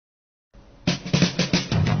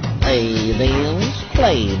Athens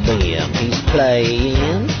playpen. He's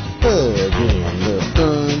playing again. The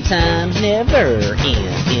fun times never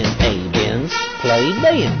end in Athens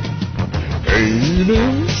playpen.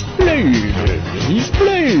 Athens playpen. He's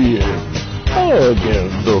playing again.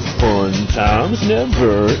 The fun times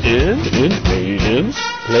never end in Athens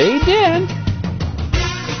playpen.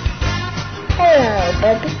 Hello,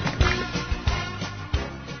 baby.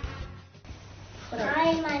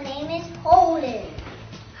 Hi, my name is Holden.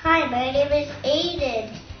 Hi, my name is Aiden.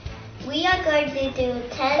 We are going to do 10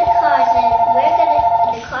 cars, and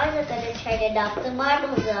the cars are going to try to knock the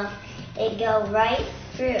marbles off and go right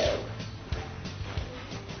through.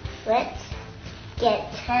 Let's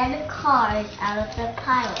get 10 cars out of the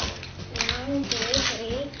pile. 1, 2,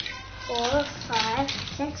 3, 4, 5,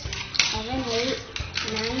 6, 7, 8,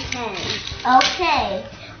 9, 10. Okay,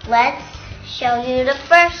 let's show you the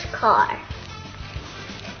first car.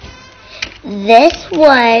 This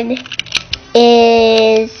one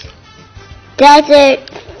is Desert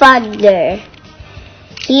Thunder.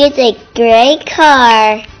 He is a gray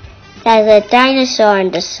car that has a dinosaur on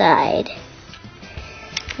the side.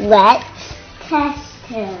 Let's test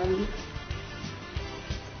him.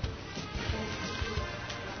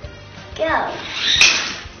 Go.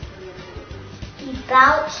 He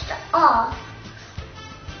bounced off.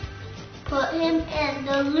 Put him in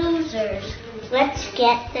the losers. Let's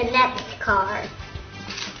get the next car.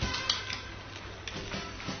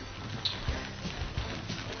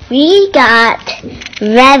 We got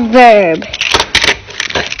Reverb.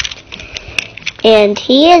 And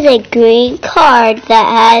he is a green card that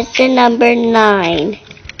has the number 9.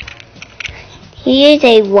 He is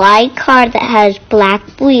a white car that has black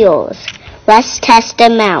wheels. Let's test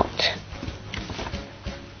him out.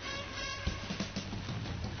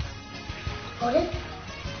 Hold it.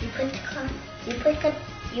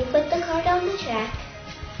 You put the car down the track.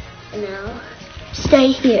 And now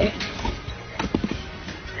stay here.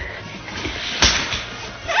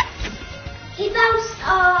 He bounced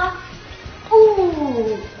off.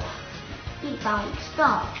 Ooh. He bounced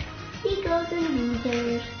off. He goes in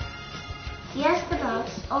losers. He has to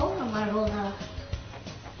bounce. Oh, I rolled off.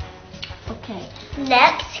 Okay.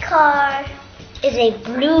 Next car is a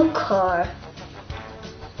blue car.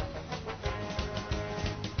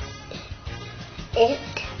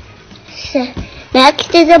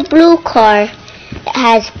 Next is a blue car. It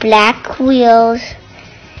has black wheels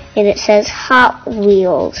and it says Hot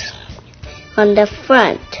Wheels on the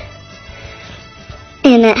front.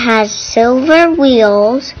 And it has silver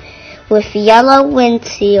wheels with yellow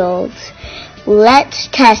windshields. Let's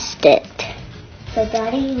test it. So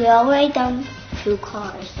Daddy, we already done 2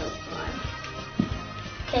 cars so far.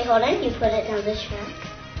 Okay, hold on. You put it down the track.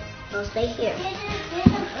 I'll stay here.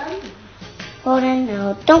 Hold on,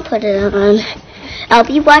 no, don't put it on. I'll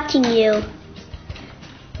be watching you.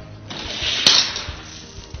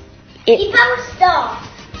 He bounced off.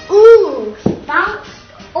 Ooh, he bounced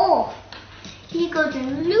off. He goes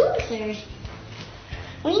in losers.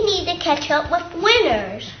 We need to catch up with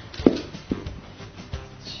winners.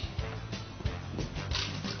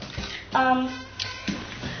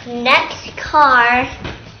 Next car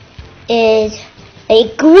is a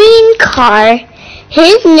green car.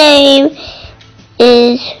 His name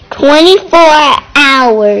is 24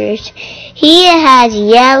 Hours. He has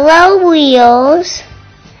yellow wheels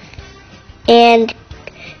and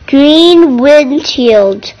green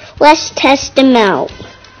windshields. Let's test him out.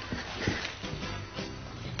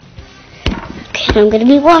 Okay, I'm going to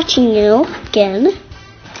be watching you again.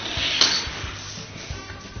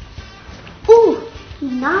 Ooh, he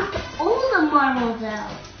knocked all the marbles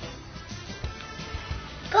out.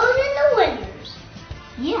 Goes in the winners.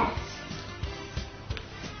 Yes.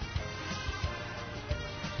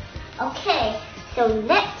 Okay, so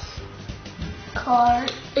next car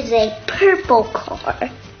is a purple car.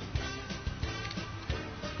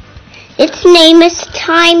 Its name is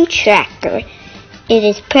Time Tracker. It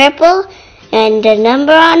is purple and the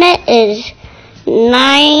number on it is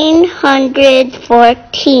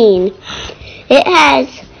 914. It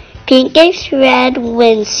has pinkish red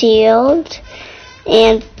windshield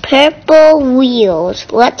and purple wheels.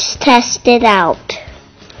 Let's test it out.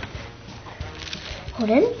 Hold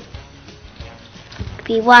on.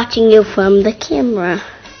 Be watching you from the camera.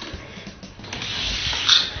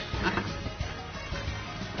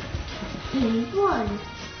 In one.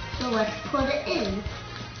 So let's put it in.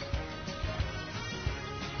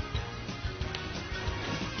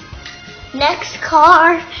 Next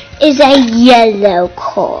car is a yellow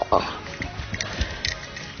car.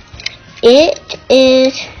 It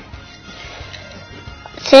is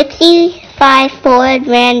 65 Ford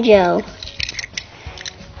Rango.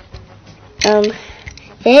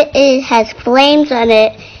 It has flames on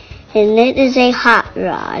it, and it is a hot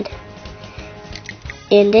rod.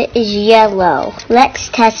 And it is yellow. Let's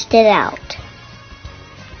test it out.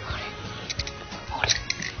 Hold it.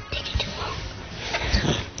 Take it too long.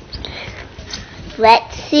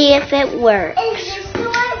 Let's see if it works. Is this the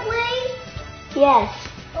right way? Yes,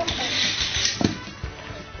 Okay.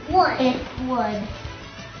 One. it would.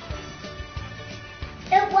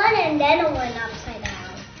 It went and then it went upside down.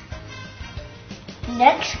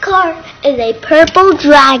 Next car is a purple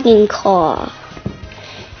dragon car.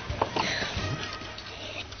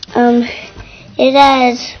 It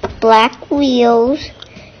has black wheels,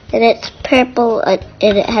 and it's purple, and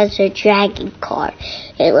it has a dragon car.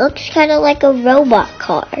 It looks kind of like a robot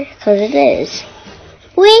car, because it is.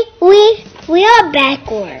 We are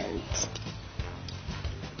backwards.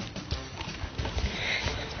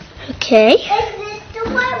 Okay. Is this the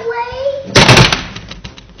right way?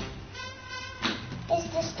 Is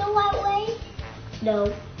this the right way?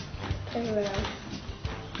 No. Turn around.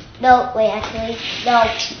 No, wait, actually, no.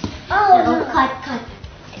 Oh, No, no. cut.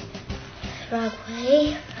 Wrong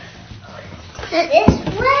way. This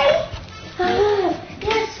way?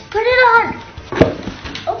 Yes, put it on.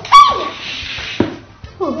 Okay.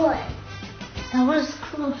 One. That was a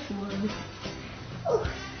close one. Ooh.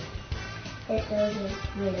 It goes in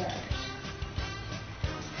reverse.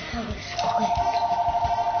 That was quick.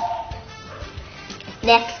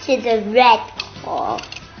 Next to the red car.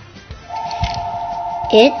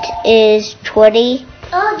 It is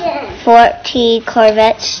 2014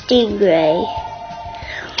 Corvette Stingray.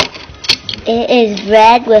 It is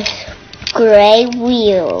red with gray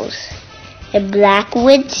wheels and black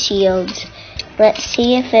windshields. Let's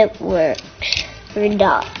see if it works or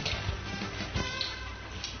not.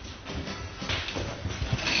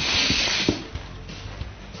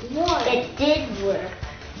 It did work.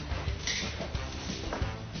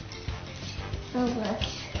 So let's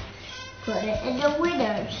put it in the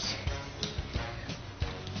winners.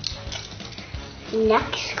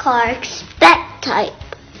 Next car, Spec Type.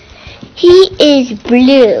 He is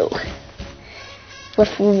blue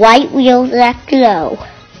with white wheels that glow.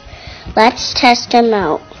 Let's test him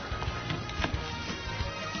out.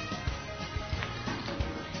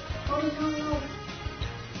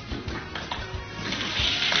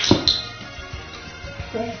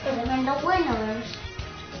 Let's put him in the winners.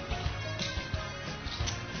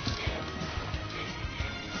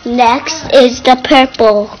 Next is the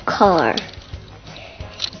purple car.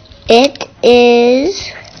 It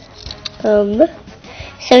is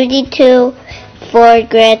 72 Ford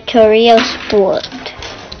Gran Torino Sport.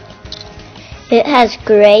 It has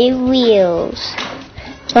gray wheels.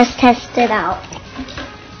 Let's test it out.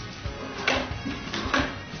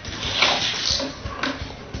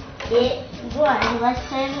 It won. Let's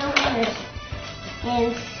put in the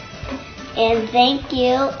winners. And thank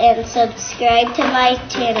you, and subscribe to my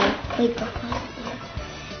channel.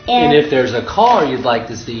 And if there's a car you'd like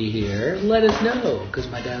to see here, let us know, because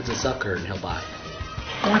my dad's a sucker and he'll buy it.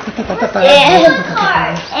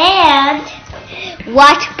 and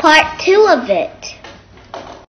watch part 2 of it.